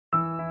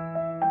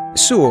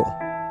Sewell,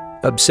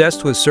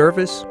 obsessed with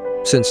service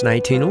since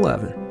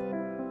 1911.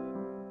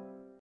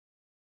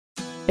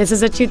 This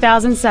is a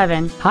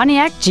 2007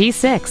 Pontiac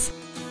G6.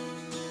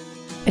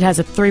 It has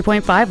a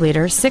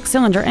 3.5-liter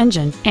six-cylinder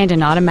engine and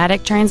an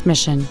automatic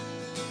transmission.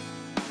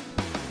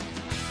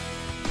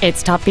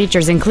 Its top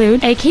features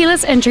include a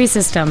keyless entry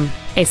system,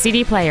 a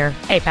CD player,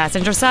 a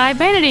passenger side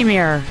vanity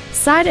mirror,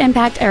 side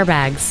impact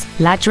airbags,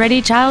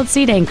 latch-ready child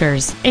seat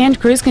anchors, and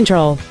cruise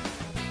control.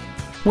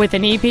 With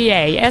an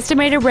EPA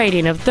estimated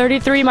rating of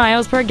 33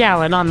 miles per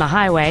gallon on the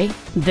highway,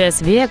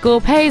 this vehicle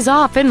pays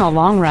off in the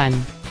long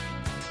run.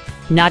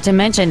 Not to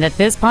mention that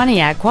this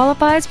Pontiac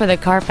qualifies for the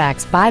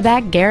Carfax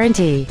buyback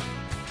guarantee.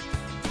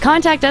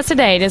 Contact us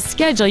today to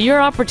schedule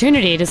your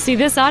opportunity to see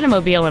this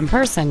automobile in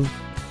person.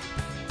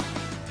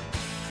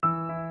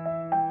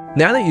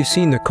 Now that you've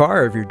seen the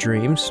car of your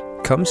dreams,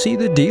 come see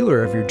the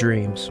dealer of your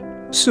dreams.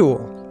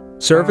 Sewell.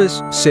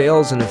 Service,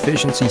 sales, and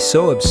efficiency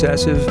so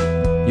obsessive,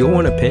 you'll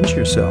want to pinch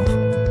yourself.